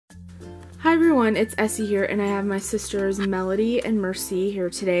Hi everyone, it's Essie here, and I have my sisters Melody and Mercy here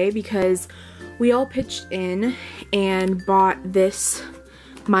today because we all pitched in and bought this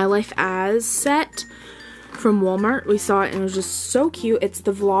My Life As set from Walmart. We saw it and it was just so cute. It's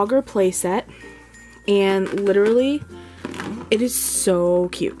the Vlogger playset, and literally it is so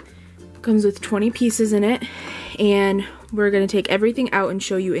cute. It comes with 20 pieces in it, and we're going to take everything out and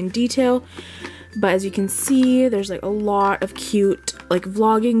show you in detail. But as you can see, there's like a lot of cute like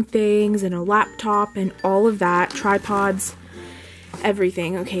vlogging things and a laptop and all of that, tripods,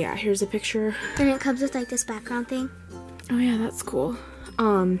 everything. Okay, yeah, here's a picture. And it comes with like this background thing. Oh yeah, that's cool.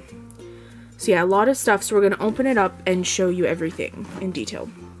 So yeah, a lot of stuff. So we're gonna open it up and show you everything in detail.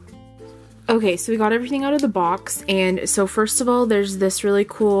 Okay, so we got everything out of the box, and so first of all, there's this really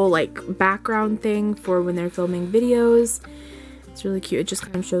cool like background thing for when they're filming videos. It's really cute. It just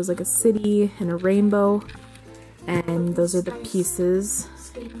kind of shows like a city and a rainbow, and those are the pieces.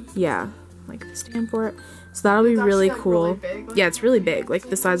 Yeah, like the stand for it. So that'll be really cool. Yeah, it's really big, like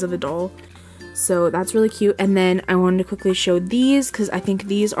the size of a doll. So that's really cute. And then I wanted to quickly show these because I think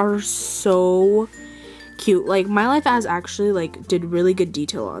these are so cute. Like My Life As actually like did really good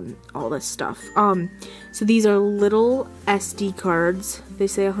detail on all this stuff. So these are little SD cards. They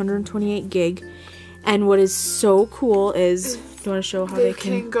say 128 gig. And what is so cool is, do you want to show how they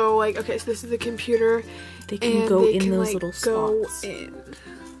can go like, okay, so this is the computer. They can go in those little spots.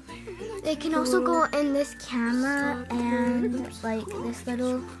 They can also go in this camera and like this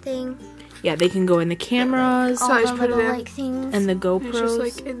little thing. Yeah, they can go in the cameras. So I just put it in. Like, things. And the GoPros. It's just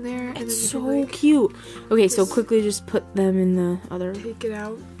like in there. And it's so cute. Okay, so quickly just put them in the other. Take it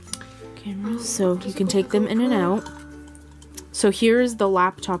out. Cameras. So you can take them in and out. So here's the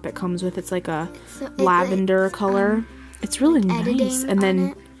laptop it comes with. It's like a lavender color. It's really nice. And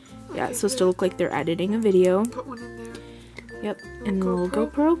then, yeah, it's supposed to look like they're editing a video. Put one in there. Yep, and the little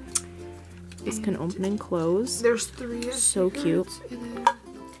GoPro. This can open and close. There's 3. So cute.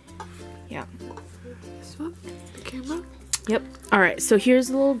 Yeah. This one, the camera. Yep. All right. So here's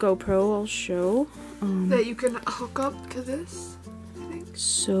the little GoPro. I'll show. That you can hook up to this.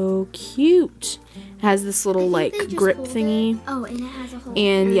 So cute. It has this little like grip thingy. Oh, and it has a hole.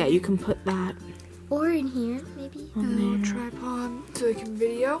 And yeah, you can put that. Or in here, maybe. On a little tripod so they can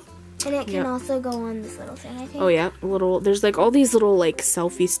video. And it can also go on this little thing, I think. Oh yeah, there's like all these little like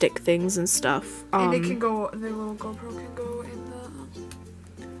selfie stick things and stuff. And it can go, the little GoPro can go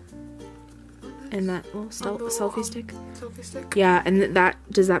in that little selfie stick. Selfie stick. Yeah, and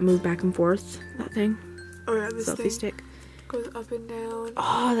does that move back and forth? That thing. Oh yeah, this selfie stick goes up and down.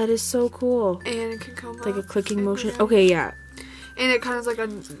 Oh, that is so cool. And it can come like a clicking motion. Down. Okay, yeah. And it kind of is like a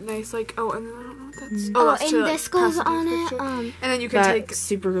nice like, oh, and then I don't know what that's. Oh, that's and to, this goes on it. And then you can take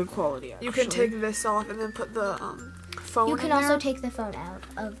super good quality. Actually. You can take this off and then put the phone. You can also take the phone out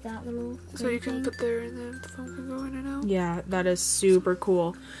of that little. So you can put there, and then the phone can go in and out. Yeah, that is super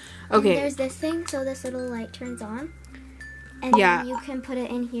cool. Okay. And there's this thing, so this little light turns on. And then you can put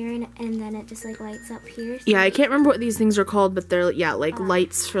it in here, and then it just like lights up here. So yeah, I can't remember what these things are called, but they're like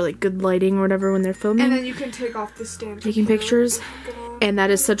lights for like good lighting or whatever when they're filming. And then you can take off the stand. Taking pictures. And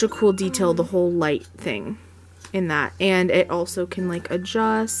that is such a cool detail, the whole light thing in that. And it also can like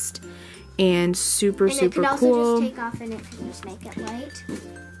adjust, and super cool. And it can also just take off, and it can just make it light.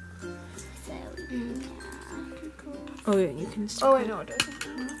 So oh yeah, you can. Oh, I know it does.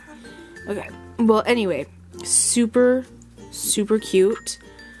 Okay. Well, anyway, super cute.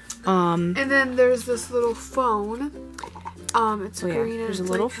 And then there's this little phone. It's green. There's a and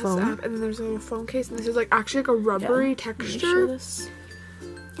little like phone. And then there's a little phone case, and this is like actually like a rubbery texture.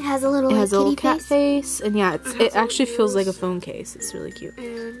 It has a little cat face, and yeah, it actually feels like a phone case. It's really cute.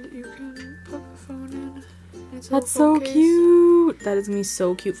 And you can put the phone in. That's so cute. That is gonna be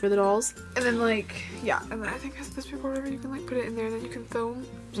so cute for the dolls. And then like and then I think as this before whatever, you can like put it in there, and then you can film.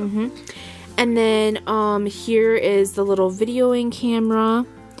 And then here is the little videoing camera.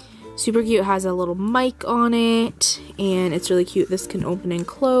 Super cute. It has a little mic on it, and it's really cute. This can open and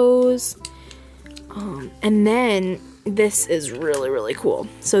close. And then this is really cool.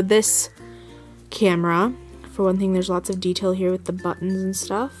 So this camera, for one thing, there's lots of detail here with the buttons and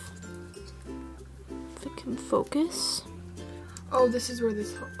stuff. If it can focus. Oh, this is where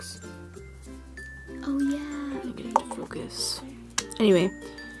this hooks. Oh yeah. I'll get it to focus. Anyway,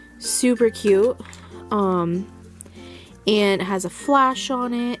 super cute. And it has a flash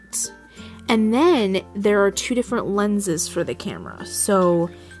on it. And then there are 2 different lenses for the camera.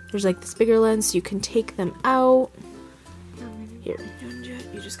 So there's like this bigger lens, so you can take them out. Here,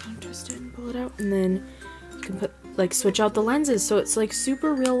 you just kind of twist it and pull it out, and then you can put like switch out the lenses, so it's like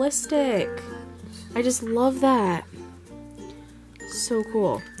super realistic. I just love that. So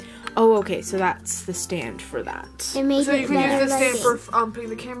cool. Oh, okay, so that's the stand for that. It made So you it can better use the stand lighting. for putting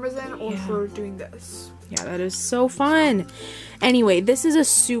the cameras in or Yeah. for doing this. Yeah, that is so fun. Anyway, this is a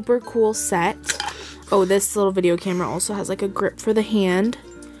super cool set. Oh, this little video camera also has like a grip for the hand.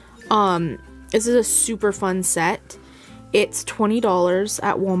 This is a super fun set. It's $20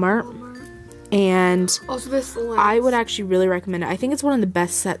 at Walmart. And Also, this lens. I would actually really recommend it. I think it's one of the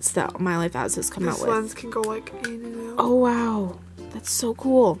best sets that My Life As has come out This with. lens can go like in and out. Oh, wow. That's so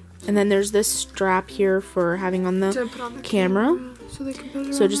cool. And then there's this strap here for having on the To put on the camera. So they can put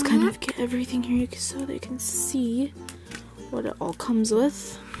it So on just the kind neck. of get everything here so they can see what it all comes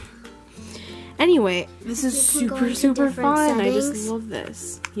with. Anyway, this is You can go super, into super different fun. I just settings. love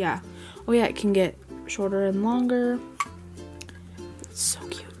this. Yeah. Oh yeah, it can get shorter and longer. It's so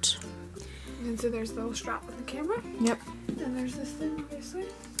cute. And so there's the little strap with the camera. Yep. And there's this thing, obviously.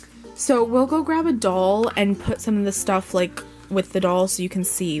 So we'll go grab a doll and put some of the stuff like with the doll so you can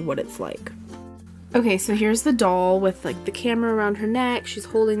see what it's like. Okay, so here's the doll with like the camera around her neck. She's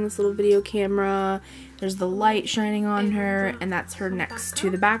holding this little video camera. There's the light shining on her, and that's her next to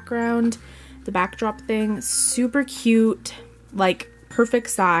the background, the backdrop thing. Super cute, like perfect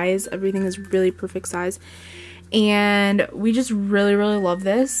size. Everything is really perfect size. And we just really, really love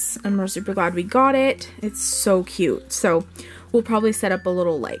this, and we're super glad we got it. It's so cute. So we'll probably set up a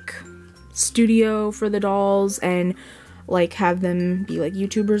little like studio for the dolls and like have them be like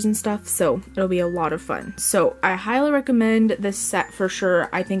YouTubers and stuff, so it'll be a lot of fun. So I highly recommend this set for sure.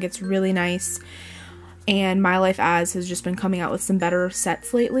 I think it's really nice, and My Life As has just been coming out with some better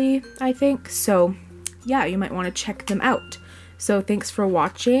sets lately, I think. So yeah, you might want to check them out. So thanks for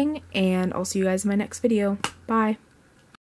watching, and I'll see you guys in my next video. Bye.